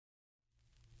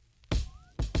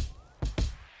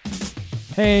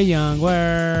Hey, young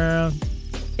world.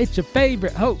 It's your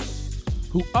favorite host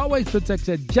who always puts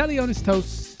extra jelly on his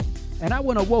toast, and I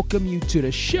want to welcome you to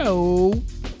the show.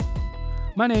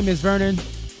 My name is Vernon,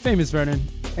 Famous Vernon,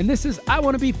 and this is I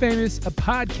Want to Be Famous, a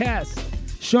podcast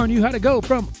showing you how to go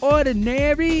from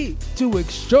ordinary to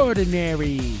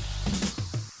extraordinary.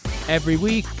 Every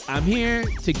week, I'm here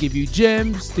to give you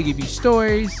gems, to give you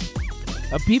stories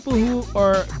of people who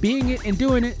are being it and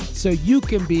doing it so you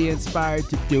can be inspired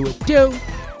to do it too.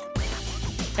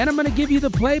 And I'm going to give you the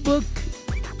playbook.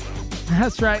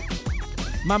 That's right.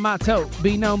 My motto,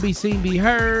 be known, be seen, be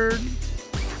heard.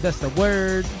 That's the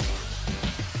word.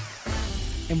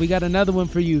 And we got another one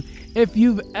for you. If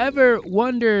you've ever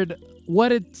wondered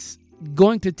what it's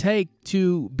going to take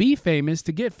to be famous,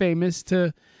 to get famous,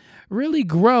 to really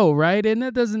grow, right? And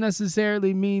that doesn't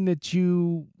necessarily mean that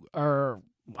you are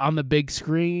on the big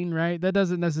screen, right? That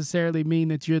doesn't necessarily mean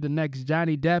that you're the next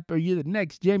Johnny Depp or you're the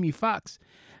next Jamie Foxx.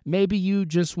 Maybe you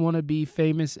just want to be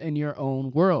famous in your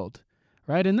own world,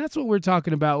 right? And that's what we're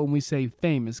talking about when we say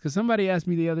famous. Because somebody asked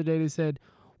me the other day, they said,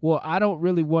 well, I don't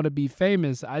really want to be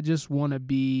famous. I just want to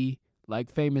be like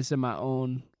famous in my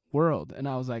own world. And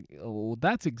I was like, oh, well,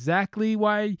 that's exactly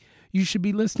why you should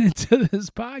be listening to this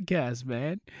podcast,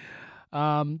 man.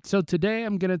 So today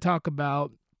I'm going to talk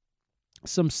about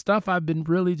some stuff I've been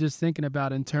really just thinking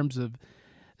about in terms of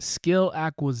skill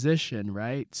acquisition,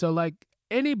 right? So like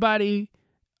anybody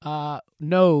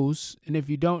knows, and if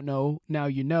you don't know, now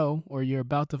you know, or you're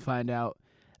about to find out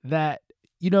that,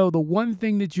 you know, the one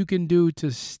thing that you can do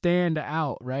to stand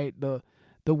out, right? The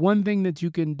one thing that you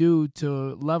can do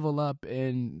to level up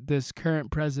in this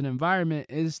current present environment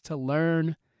is to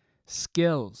learn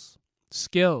skills.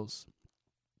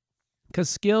 Because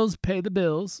skills pay the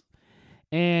bills.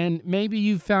 And maybe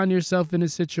you found yourself in a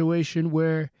situation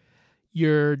where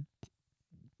you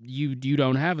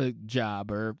don't have a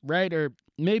job, or right, or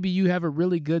maybe you have a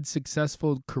really good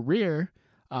successful career,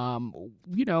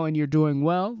 you know, and you're doing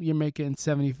well. You're making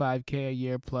 $75K a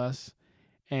year plus,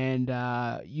 and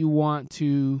you want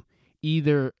to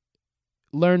either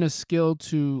learn a skill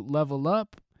to level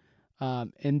up,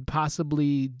 and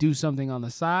possibly do something on the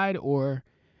side, or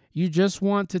you just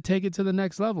want to take it to the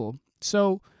next level.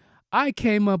 So I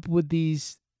came up with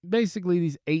these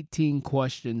 18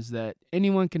 questions that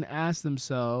anyone can ask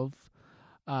themselves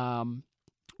when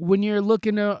you're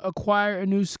looking to acquire a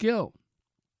new skill.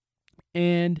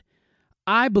 And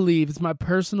I believe, it's my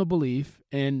personal belief,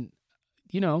 and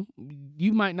you know,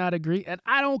 you might not agree, and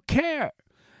I don't care,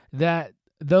 that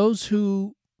those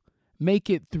who make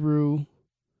it through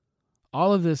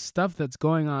all of this stuff that's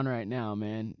going on right now,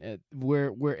 man,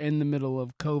 we're in the middle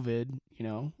of COVID, you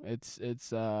know, it's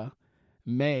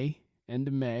end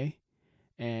of May,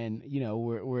 and you know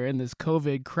we're in this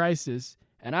COVID crisis,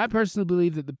 and I personally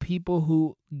believe that the people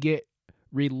who get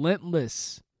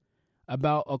relentless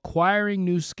about acquiring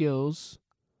new skills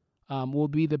will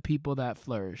be the people that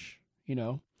flourish. You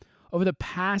know, over the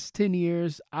past 10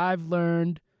 years, I've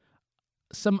learned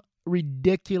some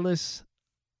ridiculous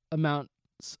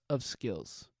amounts of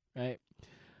skills. Right,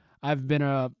 I've been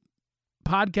a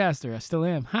podcaster. I still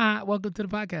am. Welcome to the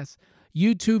podcast.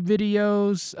 YouTube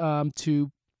videos,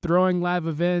 to throwing live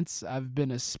events. I've been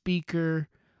a speaker.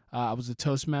 I was a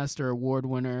Toastmaster award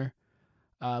winner.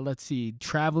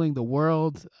 Traveling the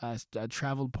world. I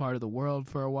traveled part of the world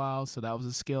for a while, so that was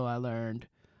a skill I learned.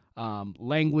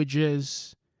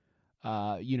 Languages,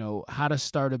 you know, how to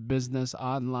start a business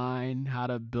online, how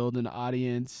to build an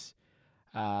audience,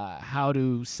 how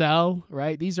to sell,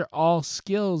 right? These are all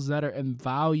skills that are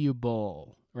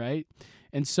invaluable, right?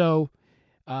 And so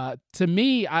to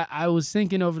me, I was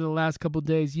thinking over the last couple of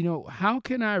days, you know, how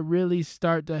can I really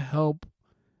start to help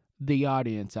the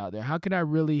audience out there? How can I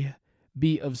really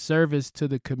be of service to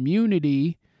the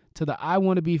community, to the I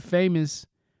Want to Be Famous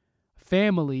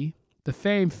family, the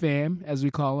fam, as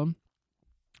we call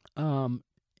them?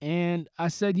 And I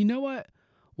said, you know what?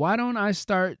 Why don't I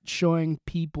start showing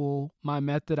people my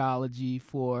methodology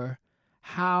for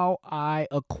how I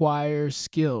acquire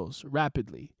skills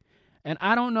rapidly? And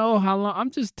I don't know how long. I'm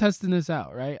just testing this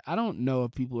out, right? I don't know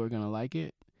if people are going to like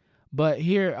it. But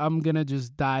here, I'm going to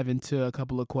just dive into a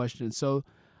couple of questions. So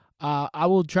I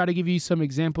will try to give you some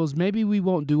examples. Maybe we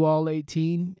won't do all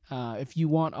 18. If you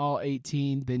want all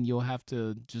 18, then you'll have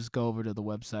to just go over to the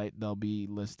website. They'll be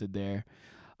listed there.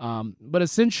 But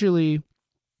essentially,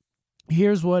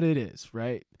 here's what it is,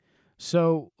 right?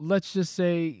 So let's just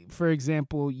say, for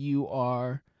example, you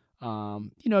are you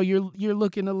know, you're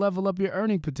looking to level up your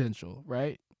earning potential,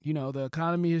 right? You know, the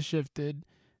economy has shifted,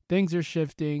 things are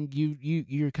shifting.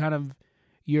 You're kind of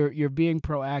you're being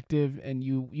proactive, and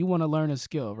you want to learn a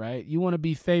skill, right? You want to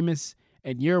be famous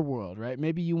in your world, right?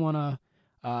 Maybe you want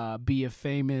to be a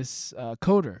famous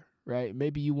coder, right?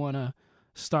 Maybe you want to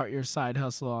start your side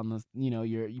hustle on the,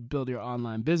 you build your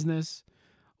online business,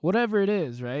 whatever it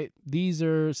is, right? These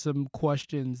are some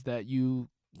questions that you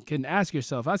can ask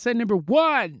yourself. I say number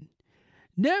one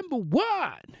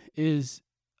is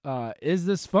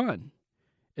this fun?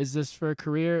 Is this for a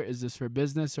career? Is this for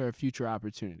business or a future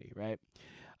opportunity, right?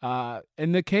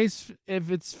 In the case, if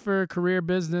it's for career,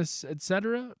 business,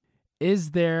 etc.,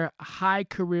 is there high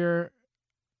career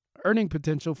earning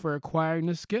potential for acquiring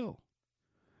the skill,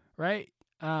 right?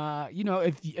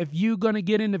 If you're gonna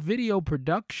get into video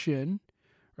production,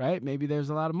 right? Maybe there's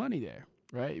a lot of money there,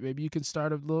 right? Maybe you can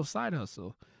start a little side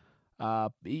hustle,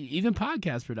 even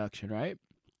podcast production, right?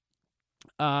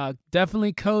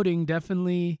 Definitely coding,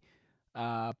 definitely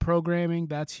programming.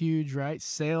 That's huge, right?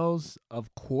 Sales,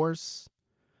 of course.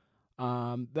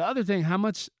 The other thing, how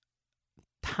much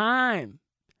time,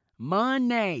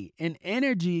 money, and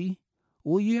energy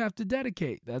will you have to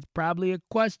dedicate? That's probably a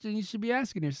question you should be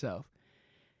asking yourself.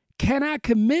 Can I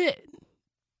commit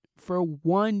for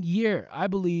 1 year? I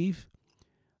believe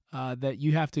that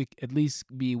you have to at least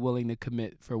be willing to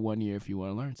commit for 1 year if you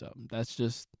want to learn something. That's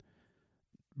just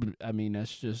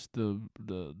the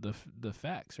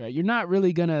facts, right? You're not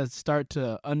really going to start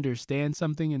to understand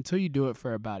something until you do it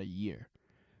for about a year,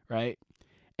 right?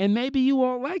 And maybe you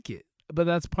won't like it, but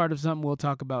that's part of something we'll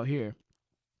talk about here.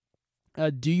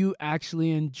 Do you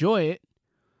actually enjoy it,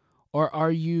 or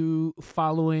are you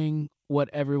following what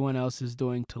everyone else is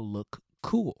doing to look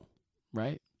cool,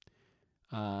 right?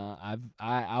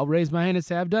 I'll raise my hand and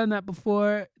say I've done that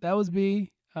before. That was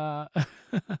me, but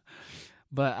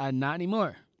not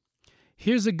anymore.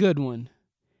 Here's a good one.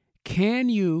 Can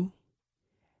you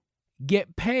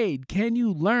get paid? Can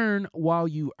you learn while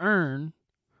you earn,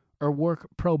 or work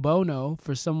pro bono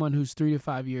for someone who's 3 to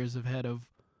 5 years ahead of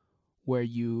where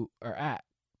you are at?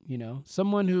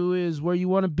 Someone who is where you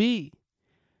want to be.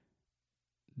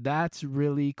 That's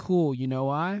really cool. You know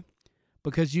why?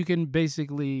 Because you can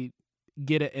basically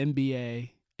get an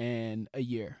MBA in a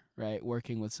year, right?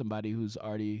 Working with somebody who's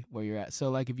already where you're at. So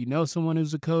like if you know someone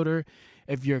who's a coder,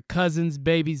 if your cousin's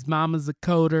baby's mama's a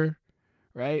coder,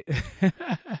 right?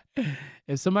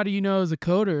 If somebody you know is a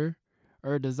coder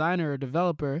or a designer or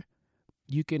developer,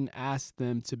 you can ask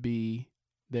them to be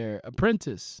their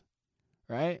apprentice,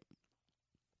 right?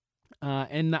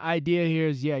 And the idea here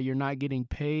is, you're not getting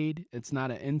paid. It's not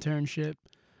an internship.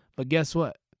 But guess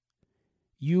what?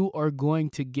 You're going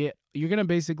to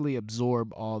basically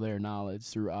absorb all their knowledge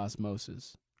through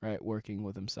osmosis, right? Working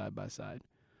with them side by side.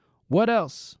 What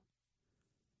else?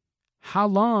 How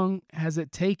long has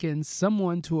it taken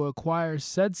someone to acquire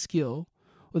said skill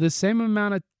with the same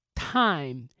amount of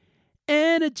time,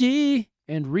 energy,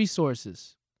 and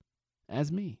resources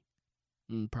as me?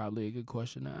 Probably a good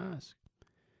question to ask.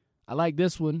 I like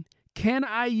this one. Can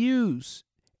I use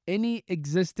any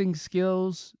existing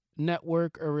skills,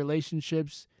 network, or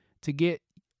relationships to get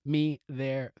me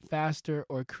there faster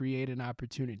or create an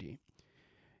opportunity?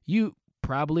 You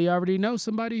probably already know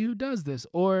somebody who does this.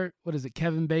 Or, what is it,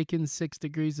 Kevin Bacon's 6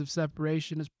 degrees of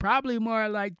separation is probably more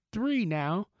like 3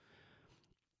 now.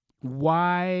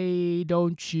 Why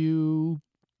don't you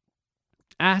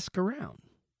ask around?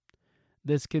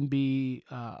 This can be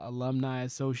alumni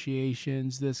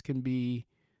associations. This can be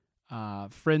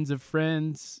friends of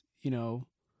friends,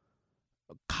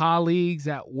 colleagues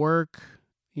at work.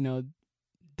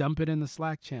 Dump it in the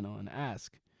Slack channel and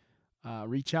ask.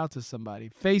 Reach out to somebody.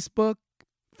 Facebook.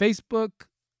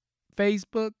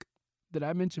 Did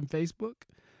I mention Facebook?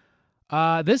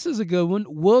 This is a good one.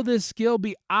 Will this skill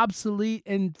be obsolete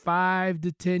in 5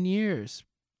 to 10 years?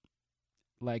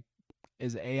 Like,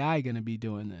 is AI going to be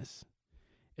doing this?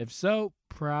 If so,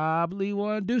 probably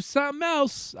want to do something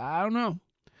else. I don't know.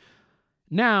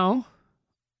 Now,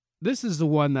 this is the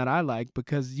one that I like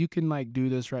because you can do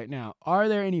this right now. Are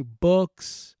there any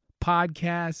books,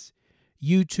 podcasts,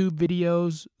 YouTube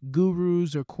videos,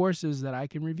 gurus, or courses that I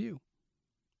can review?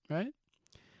 Right?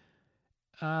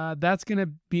 That's going to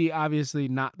be obviously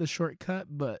not the shortcut,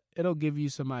 but it'll give you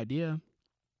some idea.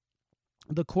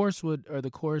 The course or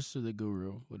the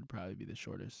guru would probably be the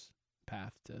shortest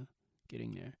path to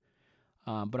getting there.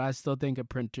 But I still think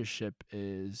apprenticeship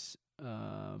is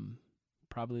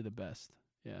probably the best.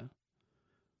 Yeah.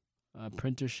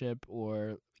 Apprenticeship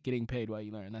or getting paid while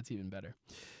you learn. That's even better.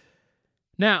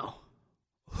 Now,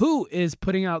 who is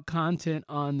putting out content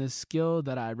on this skill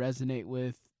that I resonate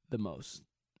with the most?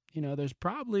 There's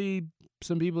probably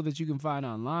some people that you can find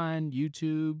online,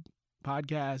 YouTube,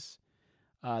 podcasts,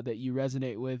 that you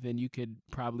resonate with, and you could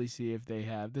probably see if they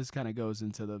have. This kind of goes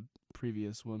into the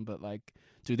previous one, but like,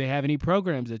 do they have any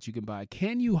programs that you can buy?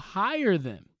 Can you hire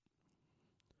them?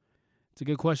 It's a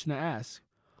good question to ask.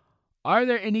 Are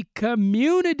there any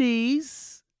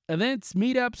communities, events,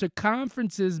 meetups, or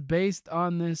conferences based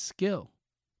on this skill?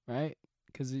 Right?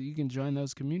 Because you can join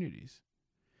those communities.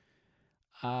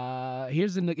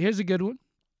 Here's a good one.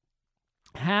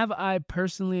 Have I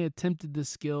personally attempted this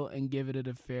skill and given it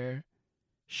a fair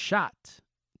shot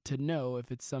to know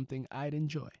if it's something I'd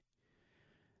enjoy?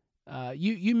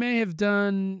 You may have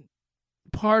done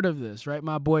part of this, right?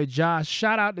 My boy Josh.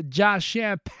 Shout out to Josh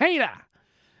Champagne,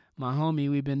 my homie.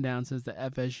 We've been down since the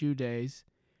FSU days.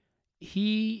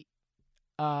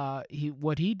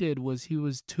 What he did was he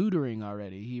was tutoring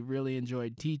already. He really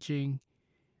enjoyed teaching.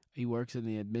 He works in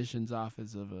the admissions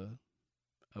office of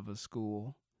a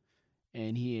school,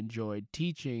 and he enjoyed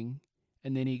teaching.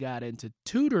 And then he got into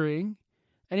tutoring,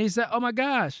 and he said, "Oh my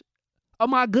gosh, oh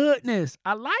my goodness,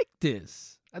 I like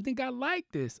this. I think I like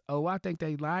this. Oh, I think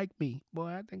they like me, boy.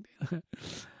 I think they."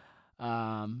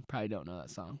 Probably don't know that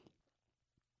song.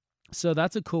 So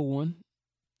that's a cool one.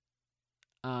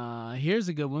 Here's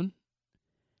a good one.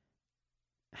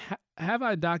 Have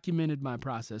I documented my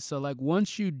process? So like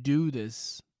once you do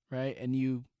this, right, and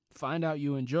you find out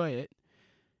you enjoy it,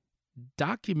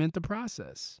 document the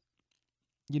process.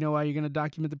 You know why you're going to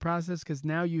document the process? Because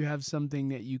now you have something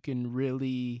that you can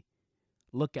really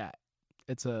look at.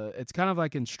 It's kind of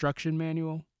like instruction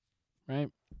manual, right?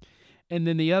 And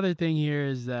then the other thing here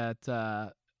is that,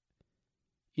 are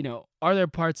there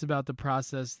parts about the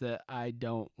process that I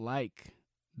don't like?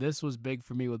 This was big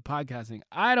for me with podcasting.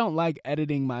 I don't like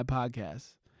editing my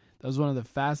podcast. That was one of the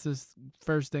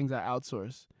first things I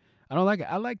outsourced. I don't like it.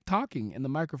 I like talking in the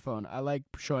microphone. I like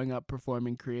showing up,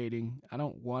 performing, creating. I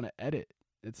don't want to edit.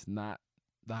 It's not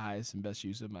the highest and best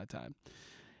use of my time.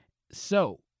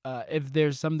 So, if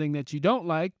there's something that you don't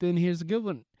like, then here's a good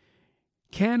one.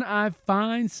 Can I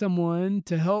find someone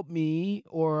to help me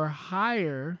or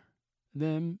hire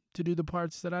them to do the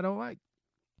parts that I don't like?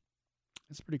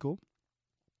 That's pretty cool.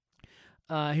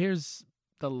 Here's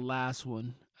the last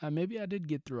one. Maybe I did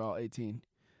get through all 18.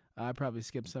 I probably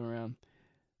skipped some around.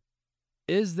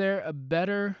 Is there a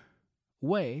better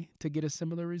way to get a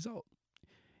similar result?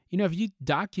 If you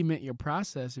document your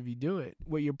process, if you do it,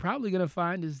 what you're probably going to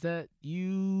find is that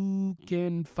you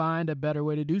can find a better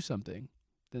way to do something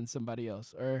than somebody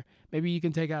else. Or maybe you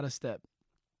can take out a step.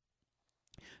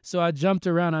 So I jumped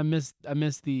around. I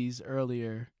missed these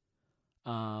earlier.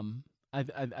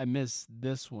 I missed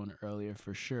this one earlier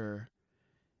for sure.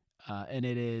 And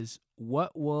it is,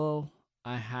 what will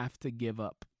I have to give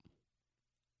up?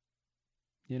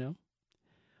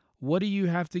 What do you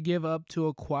have to give up to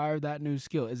acquire that new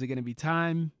skill? Is it going to be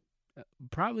time?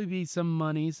 Probably be some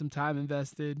money, some time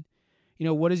invested.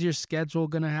 What is your schedule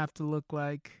going to have to look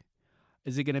like?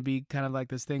 Is it going to be kind of like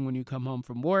this thing when you come home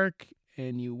from work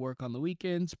and you work on the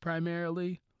weekends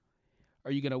primarily?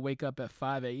 Are you going to wake up at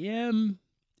 5 a.m.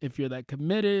 if you're that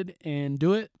committed and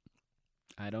do it?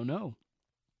 I don't know.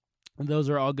 Those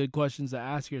are all good questions to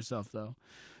ask yourself, though.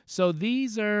 So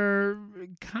these are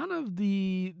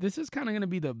this is kind of going to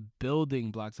be the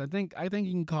building blocks. I think you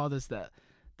can call this the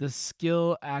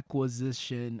skill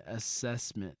acquisition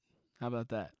assessment. How about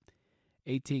that?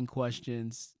 18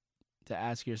 questions to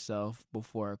ask yourself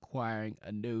before acquiring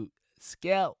a new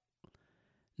skill.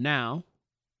 Now,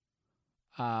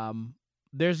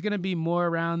 there's going to be more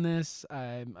around this.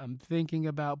 I'm thinking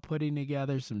about putting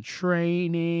together some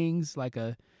trainings, like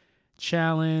a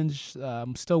challenge.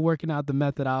 I'm still working out the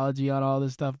methodology on all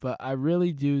this stuff, but I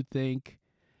really do think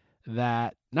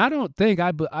that, and I don't think,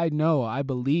 I know, I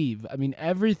believe,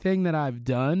 everything that I've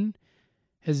done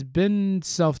has been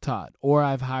self-taught, or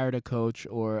I've hired a coach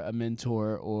or a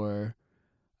mentor, or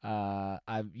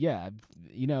I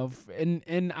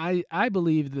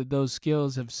believe that those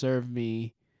skills have served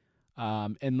me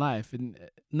in life, and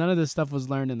none of this stuff was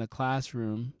learned in the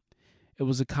classroom. It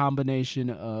was a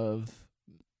combination of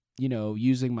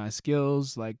using my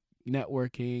skills like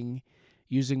networking,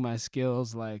 using my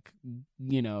skills like,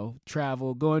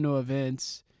 travel, going to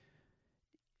events,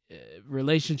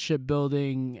 relationship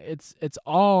building. It's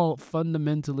all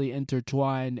fundamentally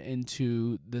intertwined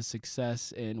into the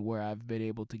success and where I've been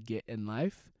able to get in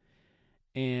life.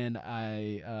 And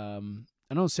I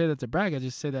don't say that to brag. I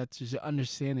just say that to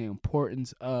understand the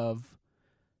importance of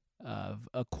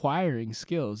acquiring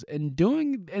skills and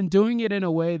doing it in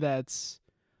a way that's,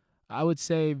 I would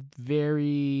say,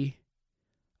 very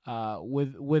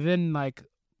within like,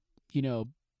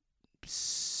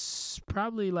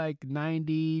 probably like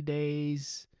 90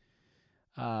 days,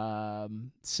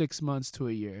 6 months to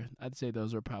a year. I'd say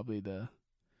those are probably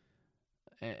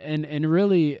and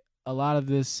really a lot of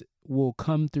this will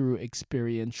come through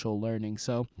experiential learning.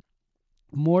 So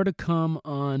more to come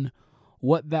on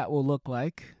what that will look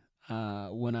like.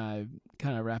 When I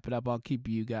kind of wrap it up, I'll keep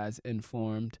you guys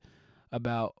informed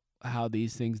about how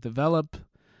these things develop.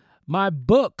 My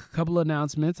book, couple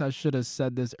announcements. I should have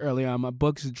said this earlier on. My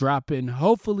book's dropping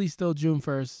hopefully still June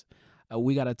 1st.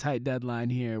 We got a tight deadline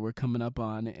here we're coming up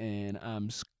on, and I'm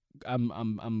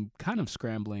kind of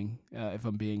scrambling, if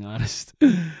I'm being honest,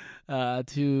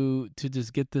 to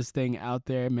just get this thing out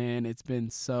there, man. It's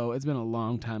been a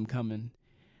long time coming.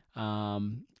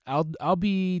 I'll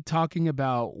be talking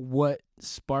about what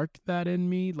sparked that in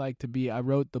me. I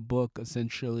wrote the book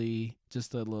essentially,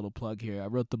 just a little plug here. I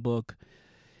wrote the book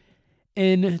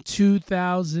in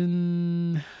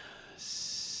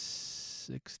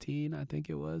 2016, I think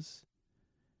it was.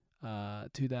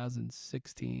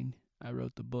 2016, I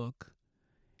wrote the book.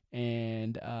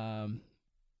 And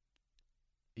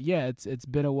it's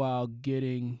been a while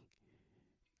getting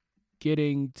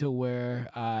to where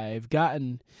I've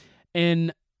gotten.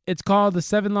 And it's called The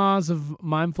 7 Laws of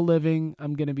Mindful Living.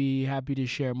 I'm going to be happy to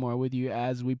share more with you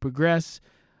as we progress.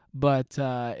 But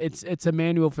it's a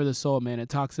manual for the soul, man. It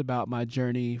talks about my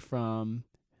journey from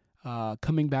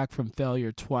coming back from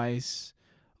failure twice,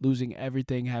 losing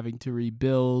everything, having to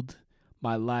rebuild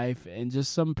my life, and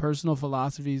just some personal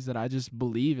philosophies that I just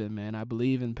believe in, man. I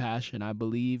believe in passion. I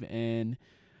believe in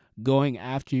going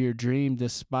after your dream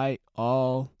despite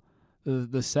all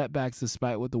the setbacks,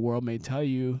 despite what the world may tell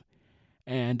you.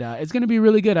 And it's going to be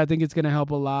really good. I think it's going to help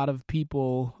a lot of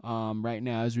people right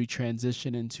now as we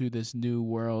transition into this new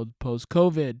world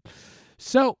post-COVID.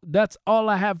 So that's all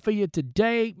I have for you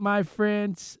today, my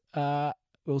friends.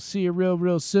 We'll see you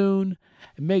real soon.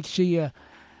 And make sure you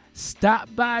stop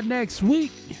by next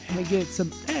week and get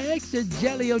some extra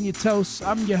jelly on your toast.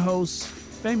 I'm your host,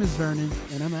 Famous Vernon,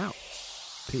 and I'm out.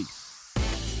 Peace.